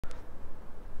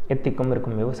எத்திக்கும்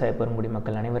இருக்கும் விவசாய பெருங்குடி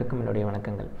மக்கள் அனைவருக்கும் என்னுடைய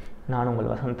வணக்கங்கள். நான்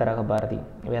உங்கள் வசந்தரக பாரதி,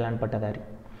 வேளாண் பட்டதாரி.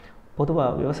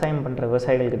 பொதுவாக விவசாயம் பண்ணுற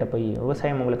விவசாயிகள்கிட்ட போய்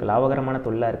விவசாயம் உங்களுக்கு லாபகரமான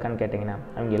தொழிலாக இருக்கான்னு கேட்டிங்கன்னா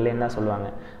அவங்க இல்லைன்னு தான் சொல்லுவாங்க.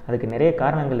 அதுக்கு நிறைய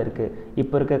காரணங்கள் இருக்குது.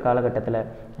 இப்போ இருக்க காலகட்டத்தில்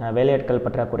வேலையாட்கள்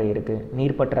பற்றாக்குறை இருக்குது,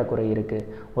 நீர் பற்றாக்குறை இருக்குது,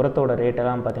 உரத்தோட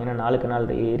ரேட்டெல்லாம் பார்த்திங்கன்னா நாளுக்கு நாள்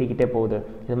ஏறிக்கிட்டே போகுது.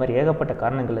 இது மாதிரி ஏகப்பட்ட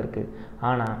காரணங்கள் இருக்குது.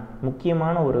 ஆனால்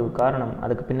முக்கியமான ஒரு காரணம்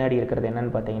அதுக்கு பின்னாடி இருக்கிறது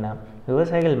என்னென்னு பார்த்தீங்கன்னா,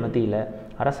 விவசாயிகள் மத்தியில்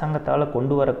அரசாங்கத்தால்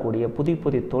கொண்டு வரக்கூடிய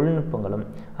புதிய தொழில்நுட்பங்களும்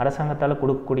அரசாங்கத்தால்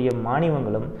கொடுக்கக்கூடிய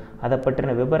மானியங்களும் அதை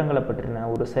பற்றின விவரங்களை பற்றின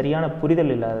ஒரு சரியான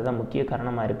புரிதல் இல்லாததான் முக்கிய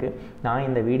காரணமாக இருக்குது. நான்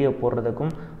இந்த வீடியோ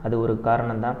போடுறதுக்கும் அது ஒரு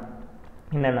காரணம்தான்.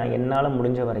 என்னென்னா, என்னால்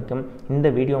முடிஞ்ச வரைக்கும் இந்த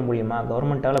வீடியோ மூலிமா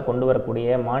கவர்மெண்ட்டால் கொண்டு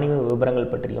வரக்கூடிய மானிய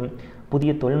விவரங்கள் பற்றியும்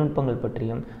புதிய தொழில்நுட்பங்கள்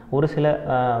பற்றியும் ஒரு சில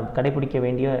கடைபிடிக்க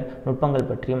வேண்டிய நுட்பங்கள்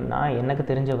பற்றியும் நான் எனக்கு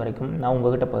தெரிஞ்ச வரைக்கும் நான்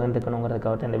உங்கள்கிட்ட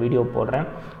பகிர்ந்துக்கணுங்கிறதுக்காக தான் இந்த வீடியோ போடுறேன்.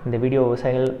 இந்த வீடியோ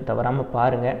விவசாயிகள் தவறாமல்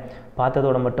பாருங்கள்.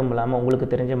 பார்த்ததோடு மட்டும் இல்லாமல் உங்களுக்கு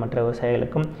தெரிஞ்ச மற்ற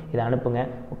விவசாயிகளுக்கும் இதை அனுப்புங்க.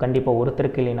 கண்டிப்பாக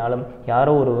ஒருத்தருக்கு இல்லைனாலும்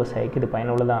யாரோ ஒரு விவசாயிக்கு இது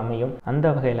பயனுள்ளதாக அமையும். அந்த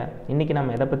வகையில் இன்றைக்கி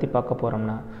நம்ம எதை பற்றி பார்க்க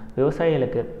போகிறோம்னா,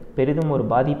 விவசாயிகளுக்கு பெரிதும் ஒரு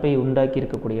பாதிப்பை உண்டாக்கி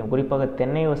இருக்கக்கூடிய, குறிப்பாக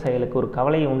தென்னை விவசாயிகளுக்கு ஒரு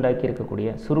கவலையை உண்டாக்கி இருக்கக்கூடிய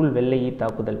சுருள் வெள்ளை ஈ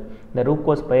தாக்குதல், இந்த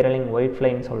ரூகோஸ் ஸ்பைரலிங் ஒயிட்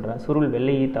ஃப்ளைன்னு சொல்கிற சுருள்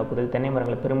வெள்ளை ஈ தாக்குதல் தென்னை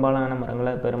மரங்களை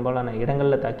பெரும்பாலான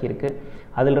இடங்களில் தாக்கியிருக்கு.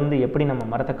 அதிலிருந்து எப்படி நம்ம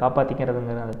மரத்தை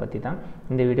காப்பாற்றிக்கிறதுங்கிறத பற்றி தான்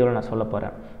இந்த வீடியோவில் நான் சொல்ல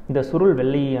போகிறேன். இந்த சுருள்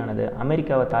வெள்ளை ஈயானது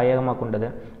அமெரிக்காவை தாயகமாக கொண்டது.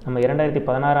 நம்ம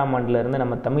 2016ஆம் ஆண்டிலிருந்து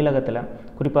நம்ம தமிழகத்தில்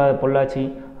குறிப்பாக பொள்ளாச்சி,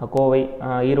 கோவை,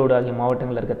 ஈரோடு ஆகிய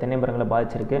மாவட்டங்களில் இருக்க தென்னை மரங்களை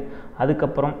பாதிச்சிருக்கு.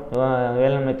 அதுக்கப்புறம்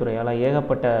வேளாண்மை துறையால்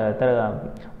ஏகப்பட்ட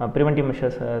ப்ரிவென்டிவ்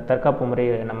மெஷர்ஸ், தற்காப்பு முறை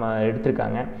நம்ம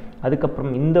எடுத்திருக்காங்க.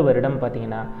 அதுக்கப்புறம் இந்த வருடம்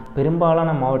பார்த்திங்கன்னா பெரும்பாலான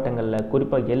மாவட்டங்களில்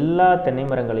குறிப்பாக எல்லா தென்னை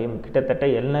மரங்களையும், கிட்டத்தட்ட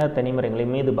எல்லா தென்னை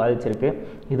மரங்களையுமே இது பாதிச்சிருக்கு.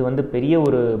 இது பெரிய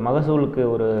ஒரு மகசூலுக்கு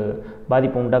ஒரு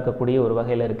பாதிப்பு உண்டாக்கக்கூடிய ஒரு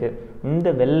வகையில் இருக்குது. இந்த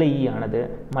வெள்ளை ஈ ஆனது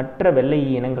மற்ற வெள்ளை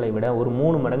ஈ இனங்களை விட ஒரு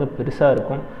 3 மடங்கு பெருசாக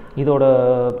இருக்கும்.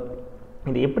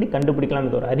 இது எப்படி கண்டுபிடிக்கலாம்?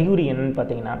 இது ஒரு அறிகுறி என்னன்னு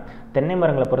பார்த்தீங்கன்னா, தென்னை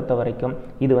மரங்களை பொறுத்த வரைக்கும்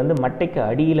இது மட்டைக்கு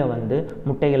அடியில்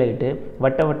முட்டைகளை இட்டு,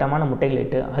 வட்டமான முட்டைகளை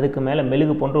இட்டு, அதுக்கு மேலே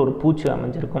மெழுகு போன்ற ஒரு பூச்சி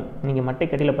அமைஞ்சிருக்கும். நீங்கள்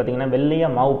மட்டைக்கு அடியில் பார்த்தீங்கன்னா வெள்ளையாக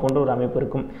மாவு போன்ற ஒரு அமைப்பு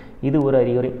இருக்கும். இது ஒரு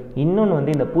அறிகுறி.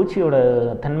 இன்னொன்று இந்த பூச்சியோட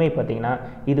தன்மை பார்த்தீங்கன்னா,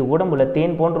 இது உடம்புல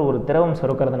தேன் போன்ற ஒரு திரவம்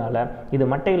சுரக்கிறதுனால இது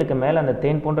மட்டைகளுக்கு மேலே அந்த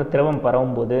தேன் போன்ற திரவம்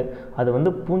பரவும் போது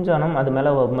அது பூஞ்சானம் அது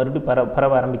மேலே மறுபடியும்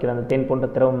பரவ ஆரம்பிக்கிறது, அந்த தேன்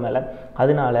போன்ற திரவம் மேலே.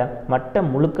 அதனால மட்டை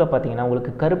முழுக்க பார்த்தீங்கன்னா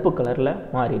உங்களுக்கு கருப்பு கலரில்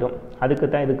மாறிடும். அதுக்கு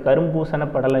தான் இது கரும்பூசண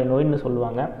படலை நோய்னு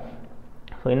சொல்லுவாங்க.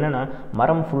 ஸோ என்னென்னா,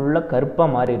 மரம் ஃபுல்லாக கருப்பாக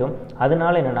மாறிடும்.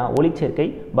 அதனால என்னென்னா, ஒளிச்சேர்க்கை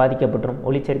பாதிக்கப்பட்டுரும்.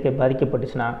 ஒளிச்சேர்க்கை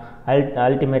பாதிக்கப்பட்டுச்சுன்னா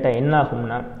அல்டிமேட்டாக என்ன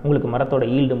ஆகும்னா, உங்களுக்கு மரத்தோட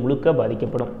ஈல்டு முழுக்க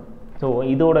பாதிக்கப்படும். ஸோ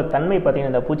இதோட தன்மை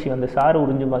பார்த்திங்கன்னா, இந்த பூச்சி சாறு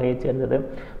உறிஞ்சும் வகையை சேர்ந்தது.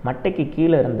 மட்டைக்கு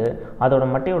கீழே இருந்து அதோட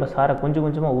மட்டையோட சாரை கொஞ்சம்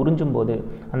கொஞ்சமாக உறிஞ்சும் போது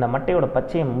அந்த மட்டையோட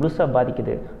பச்சையை முழுசாக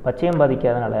பாதிக்குது. பச்சையம்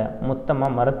பாதிக்காதனால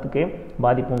மொத்தமாக மரத்துக்கே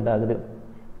பாதிப்பு உண்டாகுது.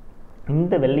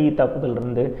 இந்த வெள்ளை ஈ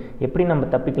தாக்குதலிருந்து எப்படி நம்ம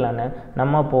தப்பிக்கலான்னு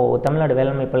நம்ம இப்போது தமிழ்நாடு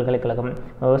வேளாண்மை பல்கலைக்கழகம்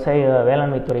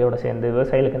வேளாண்மை துறையோடு சேர்ந்து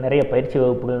விவசாயிகளுக்கு நிறைய பயிற்சி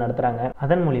வகுப்புகள் நடத்துகிறாங்க.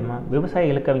 அதன் மூலிமா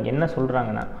விவசாயிகளுக்கு அவங்க என்ன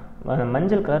சொல்கிறாங்கன்னா,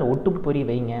 மஞ்சள் கலர் ஒட்டும் பொறி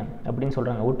வைங்க அப்படின்னு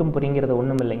சொல்கிறாங்க. ஒட்டும் பொறிங்கிறது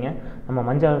ஒன்றும் இல்லைங்க, நம்ம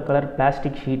மஞ்சள் கலர்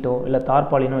பிளாஸ்டிக் ஷீட்டோ இல்லை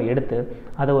தார்பாலினோ எடுத்து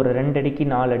அதை ஒரு 2 அடிக்கு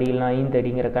 4 அடி இல்லைனா 5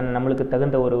 அடிங்கிற நம்மளுக்கு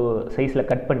தகுந்த ஒரு சைஸில்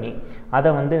கட் பண்ணி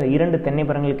அதை 2 தென்னை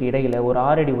மரங்களுக்கு இடையில் ஒரு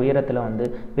 6 அடி உயரத்தில்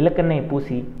விளக்கெண்ணெயை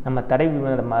பூசி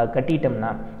நம்ம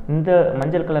கட்டிட்டோம்னா இந்த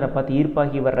மஞ்சள் கலரை பார்த்து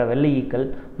ஈர்ப்பாகி வர்ற வெள்ளை ஈக்கள்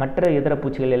மற்ற இதர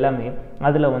பூச்சிகள் எல்லாமே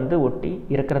அதில் ஒட்டி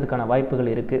இறக்கிறதுக்கான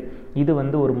வாய்ப்புகள் இருக்குது.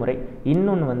 இது ஒரு முறை.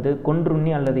 இன்னொன்று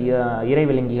கொன்றுண்ணி அல்லது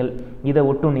இறைவிலங்கிகள், இதை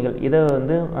ஒட்டுண்ணிகள், இதை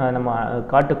நம்ம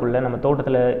காட்டுக்குள்ளே நம்ம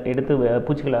தோட்டத்தில் எடுத்து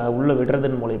பூச்சிகளை உள்ளே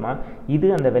விடுறதன் மூலமா இது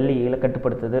அந்த வெள்ளை ஈகளை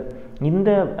கட்டுப்படுத்துது.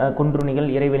 இந்த கொன்றுண்ணிகள்,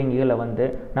 இறைவிலங்கிகளை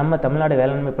நம்ம தமிழ்நாடு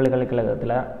வேளாண்மை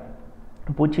பல்கலைக்கழகத்தில்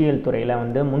பூச்சியியல் துறையில்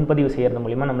முன்பதிவு செய்கிறது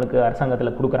மூலிமா நம்மளுக்கு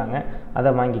அரசாங்கத்தில் கொடுக்குறாங்க. அதை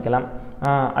வாங்கிக்கலாம்.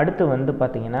 அடுத்து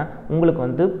பார்த்திங்கன்னா,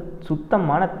 உங்களுக்கு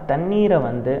சுத்தமான தண்ணீரை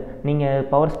நீங்கள்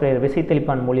பவர் ஸ்ப்ரேயர்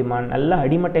விசைத்தெளிப்பான் மூலிமா நல்லா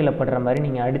அடிமட்டையில் படுற மாதிரி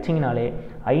நீங்கள் அடிச்சிங்கனாலே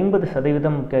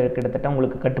 50% கிட்டத்தட்ட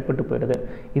உங்களுக்கு கட்டுப்பட்டு போயிடுது.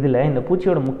 இதில் இந்த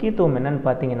பூச்சியோட முக்கியத்துவம் என்னென்னு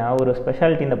பார்த்தீங்கன்னா, ஒரு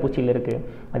ஸ்பெஷாலிட்டி இந்த பூச்சியில் இருக்குது.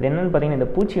 அது என்னென்னு பார்த்தீங்கன்னா,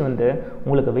 இந்த பூச்சி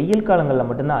உங்களுக்கு வெயில் காலங்களில்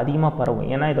மட்டும்தான் அதிகமாக பரவும்.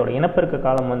 ஏன்னா இதோட இனப்பெருக்க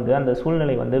காலம் அந்த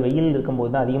சூழ்நிலை வெயில்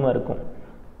இருக்கும்போது தான் அதிகமாக இருக்கும்.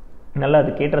 நல்லா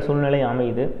அதுக்கேற்ற சூழ்நிலை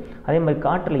அமையுது. அதே மாதிரி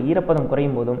காற்றில் ஈரப்பதம்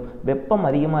குறையும் போதும் வெப்பம்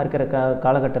அதிகமாக இருக்கிற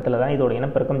காலகட்டத்தில் தான் இதோட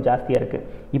இனப்பெருக்கம் ஜாஸ்தியாக இருக்குது.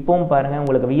 இப்போவும் பாருங்கள்,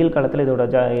 உங்களுக்கு வெயில் காலத்தில் இதோட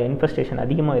இன்ஃபெஸ்டேஷன்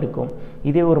அதிகமாக இருக்கும்.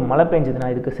 இதே ஒரு மழை பெஞ்சதுன்னா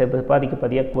இதுக்கு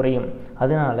பாதிக்க குறையும்.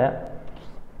 அதனால்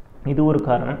இது ஒரு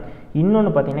காரணம்.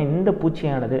 இன்னொன்று பார்த்திங்கன்னா, இந்த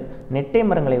பூச்சியானது நெட்டை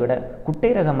மரங்களை விட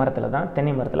குட்டை ரக மரத்தில் தான்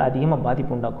தென்னை மரத்தில் அதிகமாக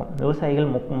பாதிப்பு உண்டாக்கும். விவசாயிகள்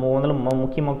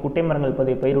முக்கியமாக குட்டை மரங்கள்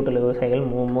பயிரூட்டல் விவசாயிகள்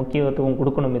முக்கியத்துவம்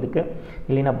கொடுக்கணும் இதுக்கு,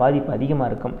 இல்லைன்னா பாதிப்பு அதிகமாக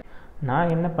இருக்கும்.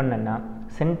 நான் என்ன பண்ணேன்னா,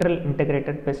 central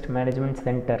integrated best management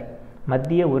centre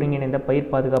மத்திய ஒருங்கிணைந்த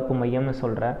பயிர் பாதுகாப்பு மையம்னு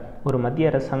சொல்கிற ஒரு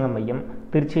மத்திய அரசாங்க மையம்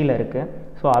திருச்சியில் இருக்குது.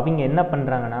 ஸோ அவங்க என்ன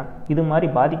பண்ணுறாங்கன்னா, இது மாதிரி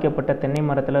பாதிக்கப்பட்ட தென்னை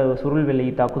மரத்தில் சுருள்வெளி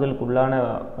தாக்குதலுக்கு உள்ளான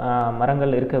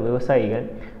மரங்கள் இருக்க விவசாயிகள்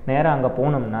நேராக அங்கே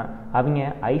போனோம்னா அவங்க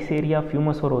ஐசேரியா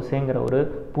ஃபியூமோசோரோசேங்கிற ஒரு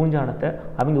பூஞ்சானத்தை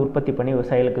அவங்க உற்பத்தி பண்ணி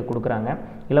விவசாயிகளுக்கு கொடுக்குறாங்க,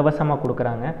 இலவசமாக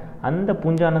கொடுக்குறாங்க. அந்த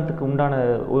பூஞ்சானத்துக்கு உண்டான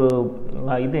ஒரு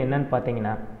இது என்னன்னு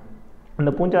பார்த்தீங்கன்னா,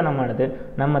 அந்த பூஞ்சானமானது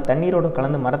நம்ம தண்ணீரோடு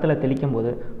கலந்து மரத்தில் தெளிக்கும் போது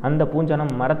அந்த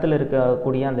பூஞ்சானம் மரத்தில்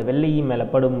இருக்கக்கூடிய அந்த வெள்ளையி மேலே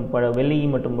வெள்ளையி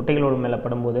மற்றும் முட்டைகளோடு மேலே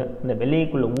படும்போது அந்த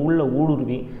வெள்ளைக்குள்ளே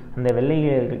ஊடுருவி அந்த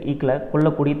வெள்ளையை ஈக்கில்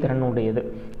கொல்லக்கூடிய திறன் உடையது.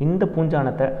 இந்த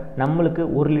பூஞ்சானத்தை நம்மளுக்கு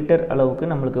 1 லிட்டர்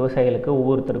அளவுக்கு நம்மளுக்கு விவசாயிகளுக்கு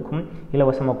ஒவ்வொருத்தருக்கும்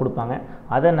இலவசமாக கொடுப்பாங்க.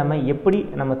 அதை நம்ம எப்படி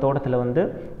நம்ம தோட்டத்தில்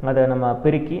அதை நம்ம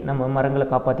பெருக்கி நம்ம மரங்களை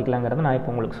காப்பாற்றிக்கலாங்கிறத நான்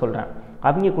இப்போ உங்களுக்கு சொல்கிறேன்.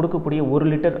 அவங்க கொடுக்கக்கூடிய 1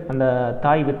 லிட்டர் அந்த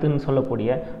தாய் வித்துன்னு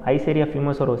சொல்லக்கூடிய ஐசேரியா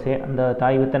ஃபியூமோசோரோசே அந்த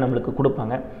தாய் வித்தை நம்மளுக்கு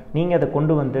கொடுப்பாங்க. நீங்கள் அதை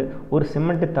கொண்டு ஒரு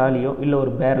சிமெண்ட் தாலியோ இல்லை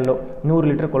ஒரு பேரலோ 100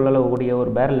 லிட்டர் கொள்ளக்கூடிய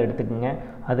ஒரு பேரல் எடுத்துக்கோங்க.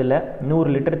 அதில்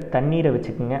 100 லிட்டர் தண்ணீரை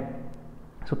வச்சுக்கோங்க,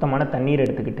 சுத்தமான தண்ணீர்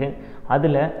எடுத்துக்கிட்டு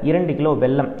அதில் 2 கிலோ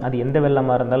வெல்லம், அது எந்த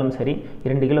வெல்லமாக இருந்தாலும் சரி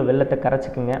 2 கிலோ வெல்லத்தை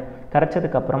கரைச்சிக்குங்க.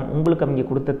 கரைச்சதுக்கப்புறம் உங்களுக்கு அவங்க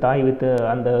கொடுத்த தாய் வித்து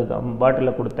அந்த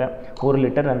பாட்டிலில் கொடுத்த 1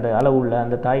 லிட்டர் அந்த அளவு உள்ள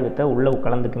அந்த தாய் வித்தை உள்ளே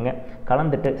கலந்துக்குங்க.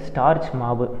 கலந்துட்டு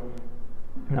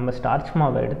நம்ம ஸ்டார்ச்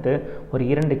மாவை எடுத்து ஒரு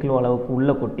 2 கிலோ அளவுக்கு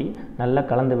உள்ளே கொட்டி நல்லா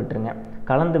கலந்து விட்டுருங்க.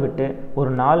 கலந்து விட்டு ஒரு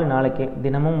 4 நாளைக்கு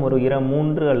தினமும் ஒரு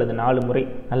 3 அல்லது 4 முறை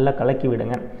நல்லா கலக்கி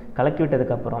விடுங்க. கலக்கி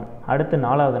விட்டதுக்கப்புறம் அடுத்து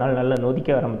 4ஆவது நாள் நல்லா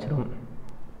நொதிக்க ஆரம்பிச்சிடும்.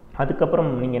 அதுக்கப்புறம்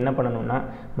நீங்கள் என்ன பண்ணணும்னா,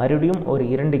 மறுபடியும் ஒரு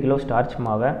 2 கிலோ ஸ்டார்ச்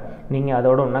மாவை நீங்கள்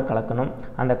அதோட ஒன்றா கலக்கணும்.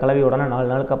 அந்த கலவையோட 4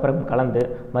 நாளுக்கு அப்புறம் கலந்து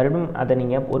மறுபடியும் அதை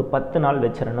நீங்கள் ஒரு 10 நாள்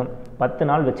வச்சிடணும். 10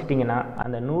 நாள் வச்சிட்டிங்கன்னா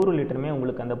அந்த 100 லிட்டருமே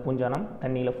உங்களுக்கு அந்த பூஞ்சானம்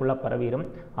தண்ணியில் ஃபுல்லாக பரவிடும்.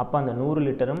 அப்போ அந்த 100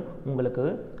 லிட்டரும் உங்களுக்கு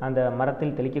அந்த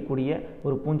மரத்தில் தெளிக்கக்கூடிய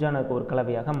ஒரு பூஞ்சானக்கு ஒரு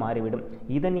கலவையாக மாறிவிடும்.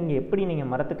 இதை நீங்கள் எப்படி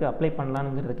மரத்துக்கு அப்ளை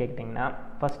பண்ணலாங்கிறத கேட்டிங்கன்னா,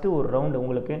 ஃபஸ்ட்டு ஒரு ரவுண்டு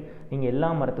உங்களுக்கு நீங்கள்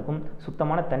எல்லா மரத்துக்கும்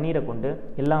சுத்தமான தண்ணீரை கொண்டு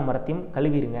எல்லா மரத்தையும்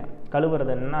கழுவிடுங்க.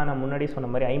 கழுவுறது என்னன்னா, நான் முன்னாடி சொன்ன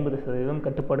மாதிரி 50%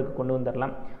 கட்டுப்பாடுக்கு கொண்டு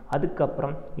வந்துடலாம்.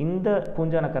 அதுக்கப்புறம் இந்த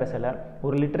பூஞ்சான கரைசலை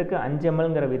 1 லிட்டருக்கு 5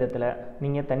 mlங்கிற விதத்தில்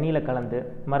நீங்கள் தண்ணியில் கலந்து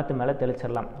மரத்து மேலே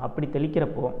தெளிச்சிடலாம். அப்படி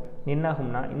தெளிக்கிறப்போ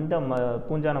என்னாகும்னா, இந்த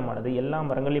பூஞ்சானமானது எல்லா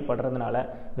மரங்களையும் படுறதுனால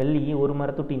வெள்ளியை ஒரு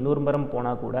மரத்துட்டு இன்னொரு மரம்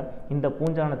போனால் கூட இந்த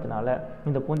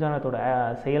பூஞ்சானத்தோட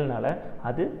செயல்னால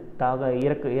அது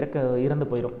இறந்து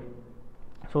போயிடும்.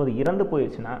 ஸோ அது இறந்து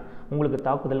போயிடுச்சுன்னா உங்களுக்கு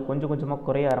தாக்குதல் கொஞ்சம் கொஞ்சமாக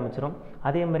குறைய ஆரம்பிச்சிடும்.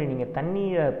 அதே மாதிரி நீங்கள்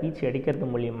தண்ணீரை பீச்சி அடிக்கிறது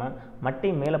மூலியமாக மட்டை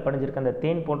மேலே படிஞ்சிருக்க அந்த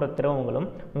தேன் போன்ற திரவங்களும்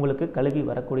உங்களுக்கு கழுவி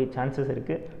வரக்கூடிய சான்சஸ்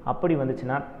இருக்குது. அப்படி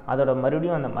வந்துச்சுன்னா அதோட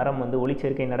மறுபடியும் அந்த மரம்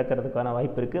ஒளிச்சேர்க்கை நடக்கிறதுக்கான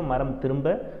வாய்ப்பு இருக்குது. மரம்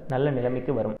திரும்ப நல்ல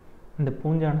நிலைமைக்கு வரும். இந்த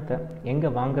பூஞ்சானத்தை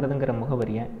எங்கே வாங்குறதுங்கிற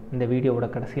முகவரியை இந்த வீடியோவோட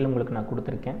கடைசியில் உங்களுக்கு நான்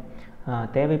கொடுத்துருக்கேன்.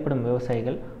 தேவைப்படும்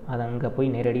விவசாயிகள் அதை அங்கே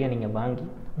போய் நேரடியாக நீங்கள் வாங்கி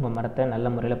உங்கள் மரத்தை நல்ல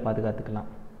முறையில் பாதுகாத்துக்கலாம்.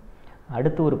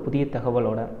 அடுத்து ஒரு புதிய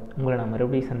தகவலோடு உங்களை நான்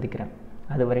மறுபடியும் சந்திக்கிறேன்.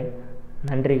 அதுவரை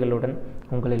நன்றிகளுடன்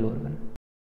உங்களில் ஒருவன்.